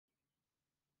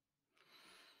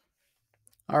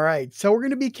All right, so we're going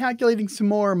to be calculating some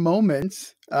more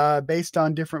moments based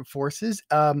on different forces.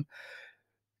 In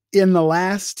the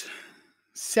last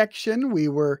section, we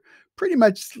were pretty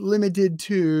much limited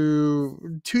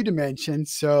to two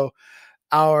dimensions. So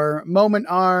our moment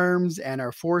arms and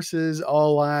our forces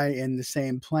all lie in the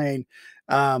same plane.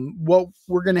 What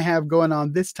we're going to have going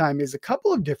on this time is a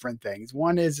couple of different things.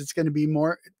 One is it's going to be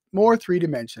more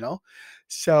three-dimensional.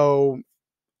 So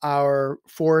our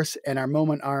force and our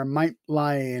moment arm might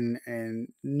lie in and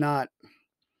not,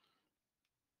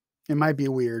 it might be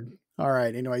weird. All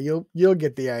right, anyway, you'll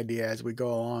get the idea as we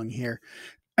go along here.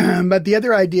 But the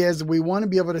other idea is we want to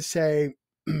be able to say,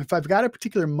 if I've got a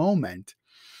particular moment,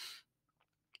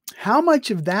 how much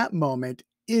of that moment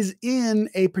is in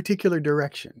a particular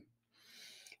direction?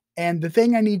 And the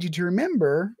thing I need you to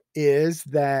remember is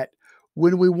that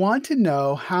when we want to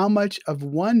know how much of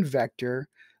one vector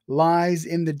lies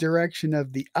in the direction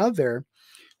of the other,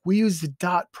 we use the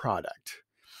dot product.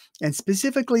 And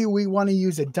specifically, we want to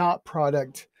use a dot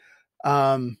product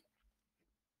that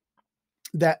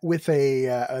with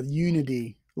a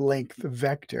unity length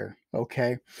vector.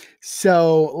 Okay,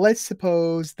 so let's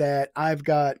suppose that I've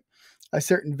got a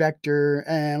certain vector,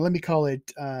 and let me call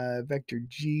it vector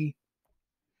G.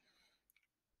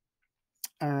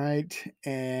 All right,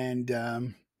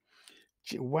 and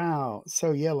wow,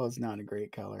 so yellow's not a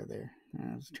great color there.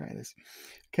 Let's try this.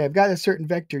 Okay, I've got a certain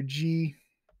vector G.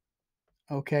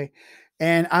 Okay,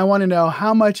 and I want to know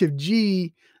how much of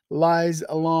G lies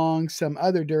along some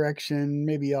other direction.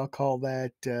 Maybe I'll call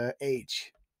that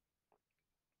H.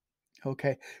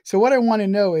 Okay, so what I want to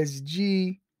know is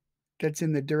G that's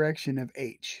in the direction of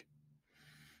H.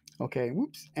 Okay,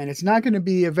 whoops. And it's not going to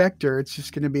be a vector, it's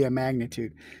just going to be a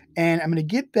magnitude. And I'm going to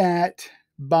get that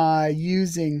by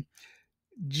using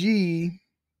G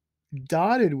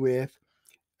dotted with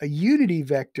a unity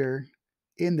vector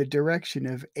in the direction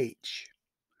of H.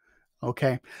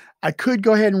 Okay, I could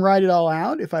go ahead and write it all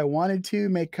out if I wanted to,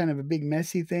 make kind of a big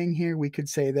messy thing here. We could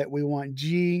say that we want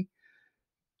G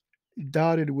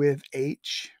dotted with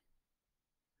H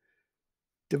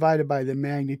divided by the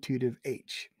magnitude of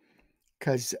H.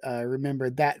 Because remember,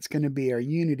 that's going to be our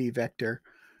unity vector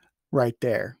right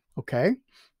there. Okay.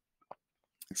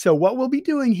 So what we'll be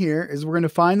doing here is we're going to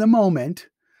find the moment.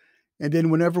 And then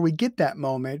whenever we get that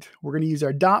moment, we're going to use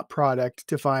our dot product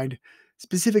to find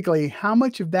specifically how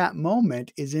much of that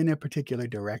moment is in a particular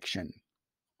direction.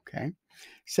 Okay.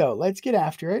 So let's get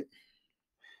after it.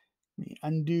 Let me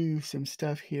undo some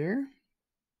stuff here.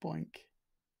 Boink.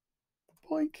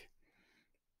 Boink.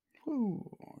 Ooh,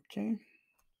 okay.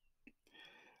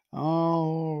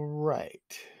 All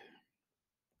right.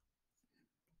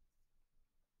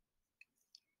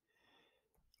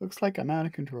 Looks like I'm out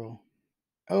of control.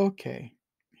 Okay,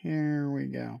 here we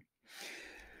go.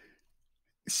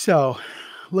 So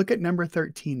look at number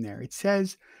 13 there. It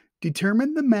says,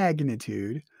 determine the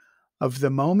magnitude of the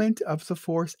moment of the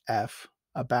force F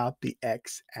about the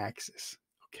x-axis.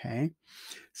 Okay,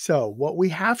 so what we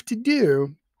have to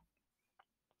do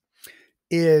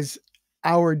is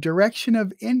our direction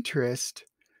of interest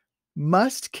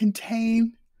must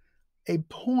contain a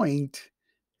point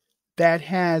that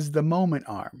has the moment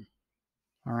arm.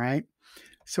 All right.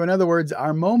 So in other words,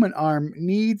 our moment arm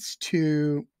needs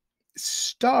to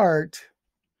start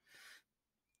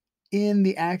in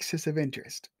the axis of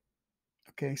interest.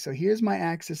 Okay, so here's my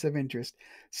axis of interest.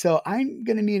 So I'm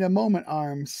going to need a moment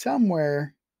arm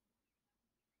somewhere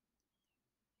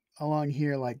along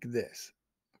here like this.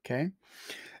 Okay,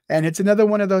 and it's another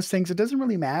one of those things. It doesn't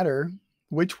really matter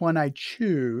which one I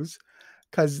choose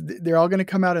because they're all going to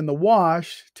come out in the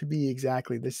wash to be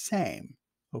exactly the same.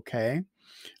 Okay,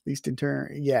 at least in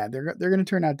turn, yeah, they're going to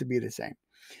turn out to be the same.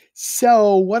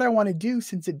 So what I want to do,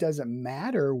 since it doesn't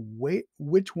matter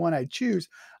which one I choose,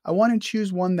 I want to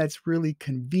choose one that's really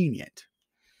convenient.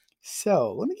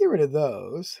 So let me get rid of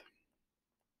those.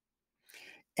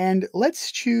 And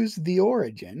let's choose the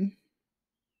origin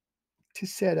to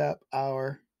set up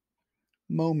our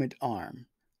moment arm.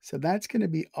 So that's going to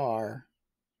be R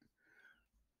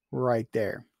right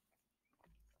there.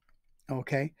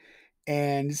 Okay.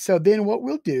 And so then what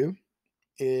we'll do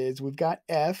is we've got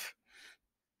F.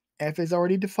 F is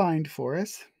already defined for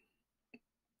us.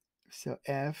 So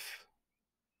F.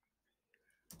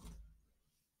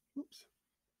 Oops.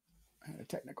 I had a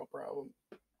technical problem.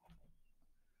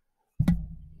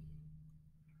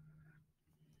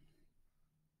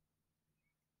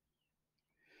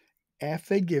 F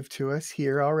they give to us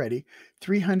here already.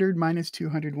 300 minus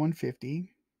 200,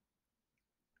 150.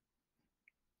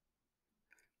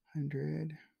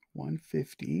 100,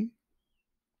 150.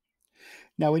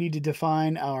 Now we need to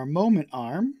define our moment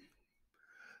arm.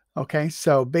 Okay,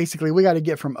 so basically we got to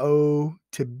get from O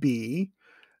to B.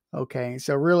 Okay,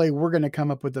 so really we're going to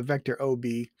come up with the vector OB.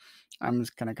 I'm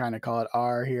just going to kind of call it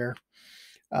R here.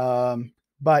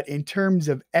 But in terms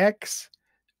of X,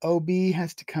 OB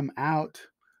has to come out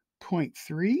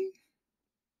 0.3.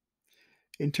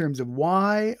 In terms of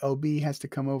Y, OB has to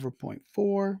come over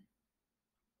 0.4.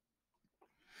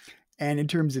 And in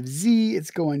terms of Z,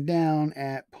 it's going down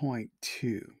at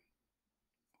 0.2.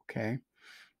 Okay.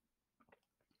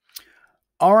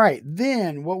 All right,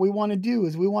 then what we want to do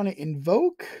is we want to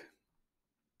invoke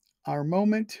our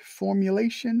moment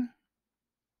formulation.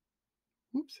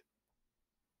 Oops.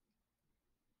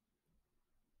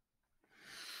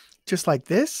 Just like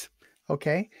this.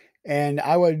 Okay. And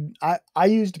I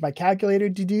used my calculator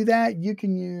to do that. You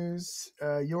can use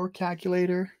your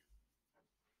calculator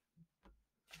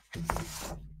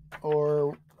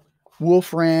or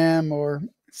Wolfram or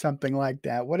something like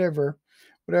that. Whatever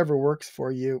works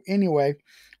for you. Anyway,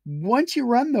 once you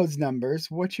run those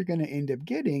numbers, what you're going to end up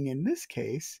getting in this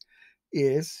case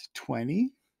is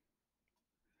 20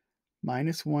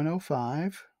 minus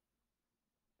 105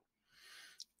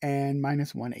 and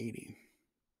minus 180.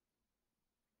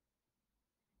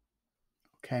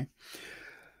 Okay.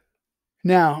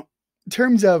 Now, in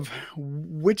terms of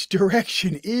which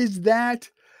direction is that,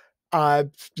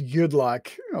 good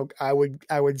luck. I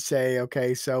would say,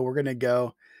 okay, so we're gonna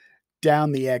go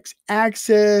down the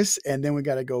x-axis, and then we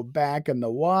got to go back in the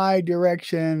y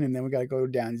direction, and then we got to go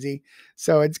down z.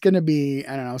 So it's gonna be,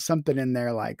 I don't know, something in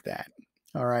there like that.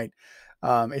 All right.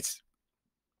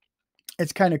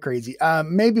 It's kind of crazy.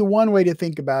 Maybe one way to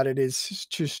think about it is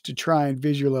just to try and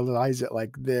visualize it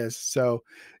like this. So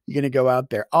you're going to go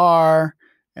out there R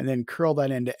and then curl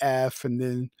that into F. And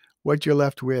then what you're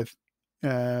left with,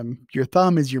 your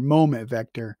thumb is your moment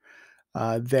vector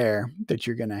there that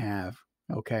you're going to have.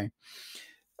 Okay.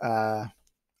 All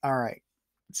right.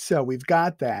 So we've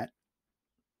got that.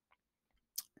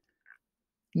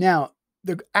 Now,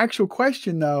 the actual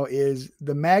question, though, is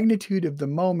the magnitude of the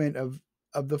moment of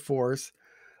the force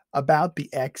about the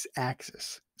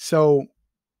x-axis. So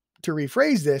to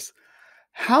rephrase this,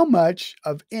 how much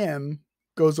of m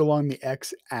goes along the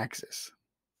x-axis?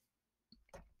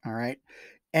 All right.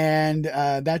 And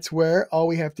that's where all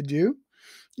we have to do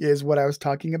is what I was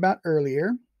talking about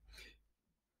earlier.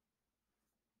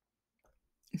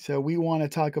 So we want to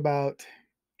talk about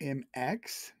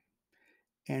mx.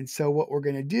 And so what we're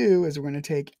going to do is we're going to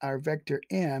take our vector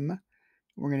m,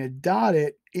 we're going to dot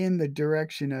it in the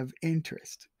direction of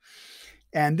interest.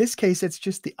 And in this case, it's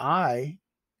just the I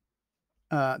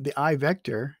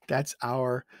vector. That's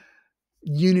our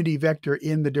unity vector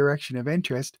in the direction of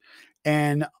interest.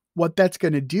 And what that's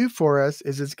going to do for us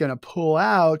is it's going to pull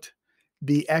out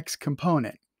the x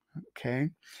component. Okay,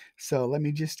 so let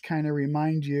me just kind of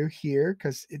remind you here,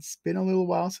 because it's been a little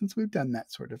while since we've done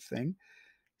that sort of thing.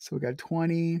 So we got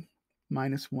 20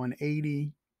 minus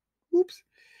 180. Oops,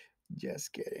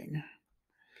 just kidding.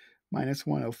 Minus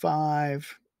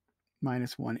 105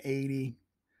 minus 180.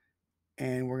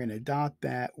 And we're going to dot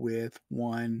that with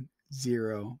 1,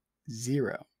 0,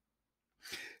 0.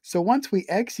 So once we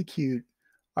execute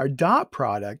our dot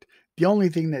product, the only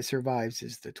thing that survives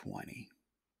is the 20.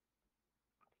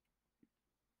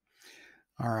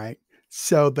 All right.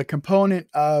 So the component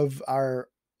of our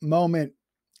moment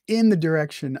in the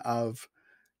direction of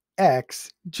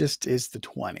x just is the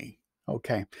 20.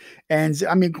 Okay. And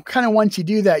I mean, kind of once you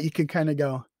do that, you can kind of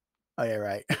go, oh, yeah,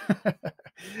 right.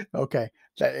 Okay.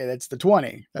 That's the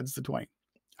 20. That's the 20.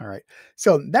 All right.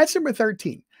 So that's number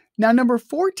 13. Now, number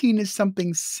 14 is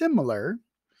something similar,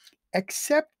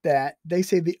 except that they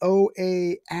say the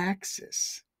OA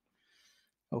axis.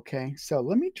 Okay. So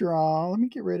let me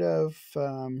get rid of,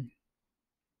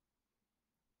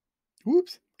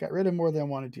 whoops, got rid of more than I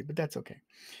wanted to, but that's okay.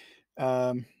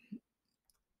 We're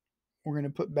going to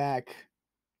put back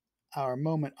our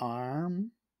moment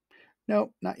arm.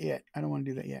 No, not yet. I don't want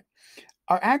to do that yet.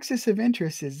 Our axis of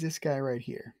interest is this guy right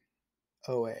here,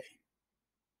 OA.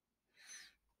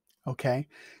 Okay.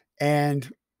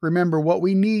 And remember, what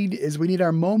we need is we need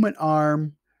our moment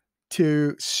arm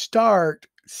to start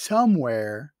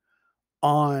somewhere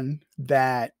on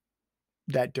that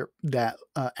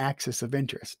axis of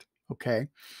interest. Okay.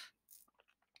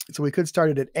 So we could start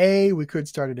it at A, we could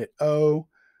start it at O,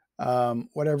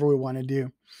 whatever we want to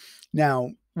do. Now,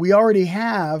 we already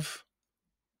have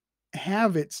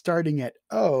it starting at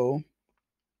O.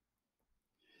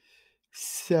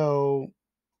 So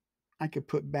I could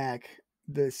put back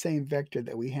the same vector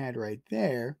that we had right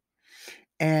there.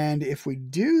 And if we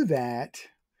do that,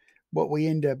 what we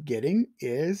end up getting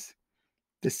is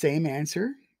the same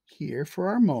answer here for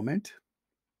our moment.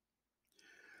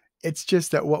 It's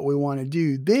just that what we want to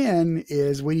do then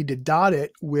is we need to dot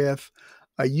it with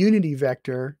a unity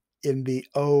vector in the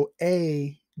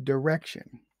OA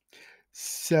direction.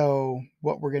 So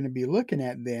what we're going to be looking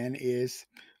at then is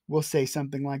we'll say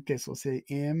something like this. We'll say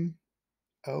MOA,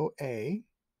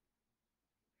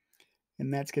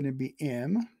 and that's going to be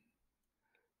M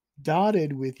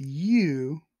dotted with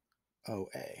UOA.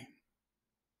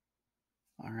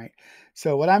 All right.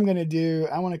 So what I'm going to do,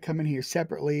 I want to come in here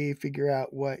separately, figure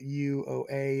out what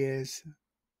UOA is.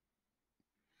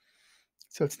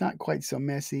 So it's not quite so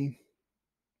messy.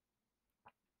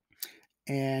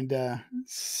 And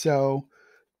so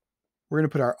we're going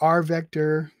to put our R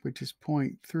vector, which is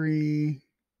 0.3.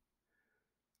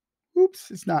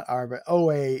 Oops, it's not R, but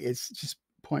OA is just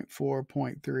 0.4,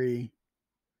 0.3.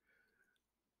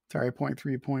 Sorry,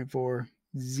 0.3, 0.4,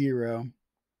 0.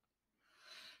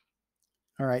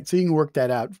 All right, so you can work that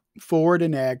out. Forward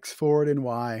and X, forward and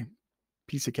Y,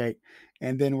 piece of cake.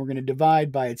 And then we're going to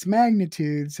divide by its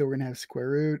magnitude. So we're going to have square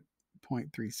root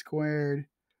 0.3 squared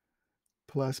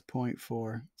plus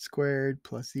 0.4 squared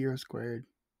plus 0 squared.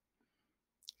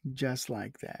 Just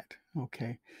like that.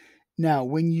 Okay. Now,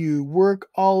 when you work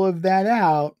all of that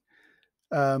out,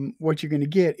 what you're going to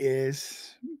get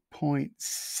is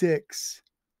 0.6,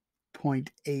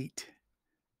 0.8,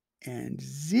 and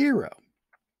 0.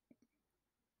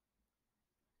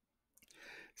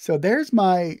 So there's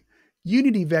my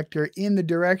unity vector in the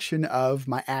direction of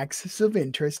my axis of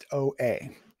interest, OA.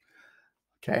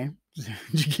 Okay,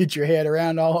 did you get your head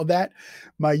around all of that?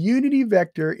 My unity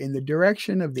vector in the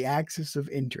direction of the axis of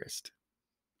interest.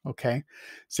 Okay,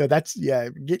 so that's, yeah,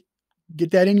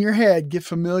 get that in your head. Get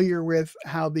familiar with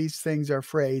how these things are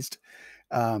phrased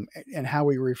and how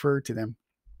we refer to them.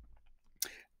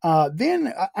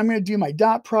 Then I'm going to do my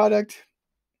dot product.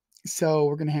 So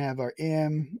we're going to have our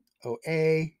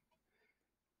MOA.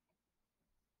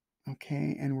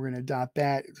 Okay, and we're going to dot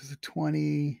that. It's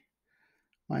 20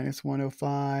 minus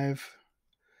 105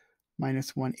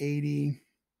 minus 180.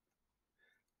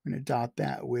 We're going to dot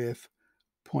that with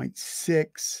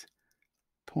 0.6,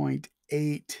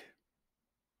 0.8,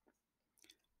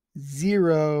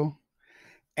 0.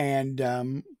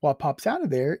 And what pops out of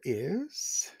there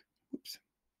is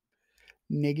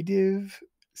negative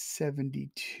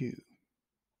 72.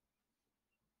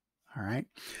 All right.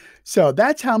 So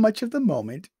that's how much of the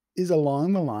moment is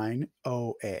along the line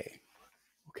OA.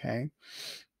 Okay.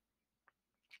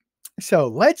 So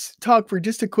let's talk for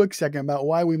just a quick second about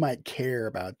why we might care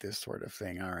about this sort of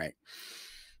thing. All right.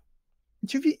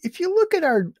 If you look at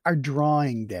our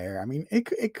drawing there, I mean,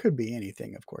 it could be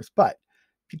anything, of course, but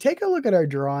if you take a look at our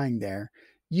drawing there,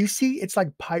 you see it's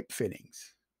like pipe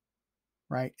fittings,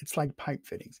 right? It's like pipe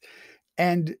fittings.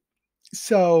 And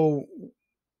so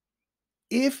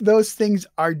if those things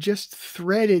are just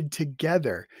threaded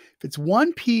together, if it's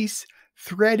one piece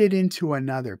threaded into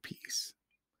another piece,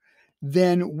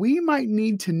 then we might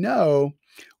need to know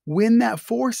when that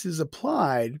force is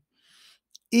applied,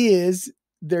 is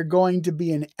there going to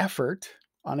be an effort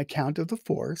on account of the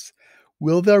force?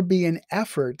 Will there be an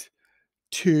effort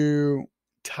to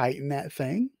tighten that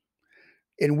thing?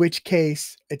 In which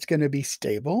case, it's going to be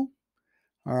stable.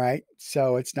 All right.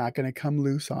 So it's not going to come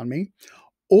loose on me.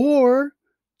 Or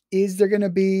is there going to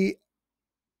be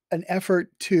an effort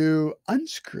to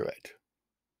unscrew it?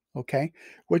 Okay.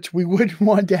 Which we wouldn't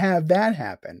want to have that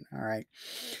happen. All right.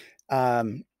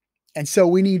 And so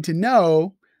we need to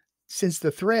know, since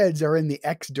the threads are in the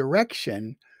X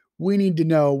direction, we need to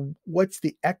know what's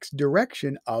the X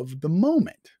direction of the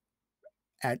moment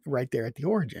right there at the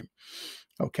origin.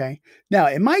 Okay. Now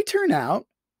it might turn out,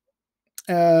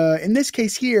 in this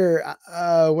case here,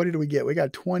 what did we get? We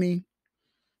got 20.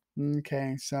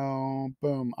 Okay. So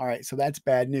boom. All right. So that's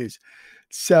bad news.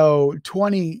 So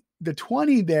the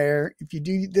 20 there, if you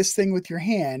do this thing with your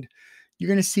hand, you're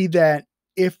going to see that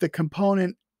if the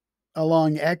component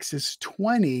along X is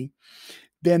 20,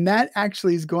 then that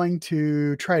actually is going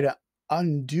to try to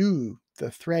undo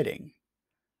the threading.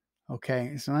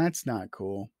 Okay, so that's not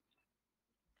cool.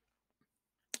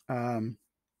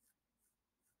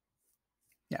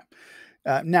 Yeah.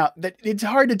 Now, it's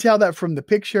hard to tell that from the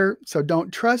picture, so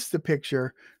don't trust the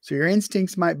picture. So your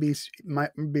instincts might be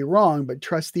wrong, but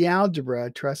trust the algebra,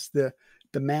 trust the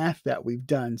math that we've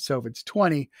done. So if it's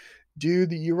 20, do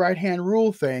your right-hand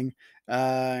rule thing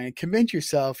and convince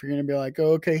yourself. You're going to be like,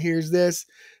 oh, okay, here's this.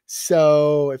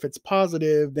 So if it's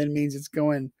positive, then it means it's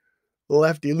going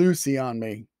lefty-loosey on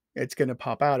me. It's going to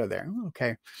pop out of there.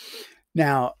 Okay.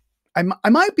 Now, I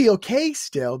might be okay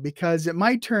still, because it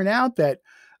might turn out that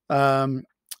 20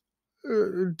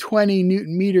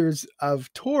 Newton meters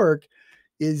of torque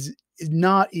is is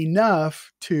not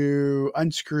enough to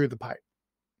unscrew the pipe.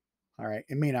 All right.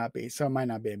 It may not be. So it might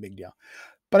not be a big deal.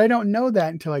 But I don't know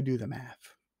that until I do the math.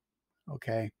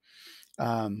 Okay.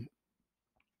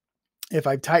 If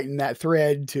I've tightened that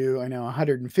thread to,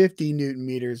 150 Newton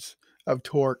meters of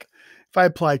torque, if I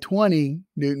apply 20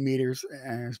 Newton meters,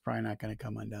 it's probably not going to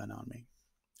come undone on me.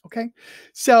 Okay.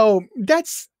 So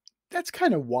that's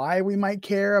kind of why we might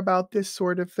care about this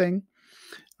sort of thing.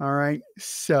 All right.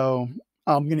 So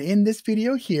I'm going to end this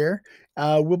video here.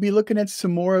 We'll be looking at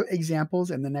some more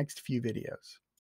examples in the next few videos.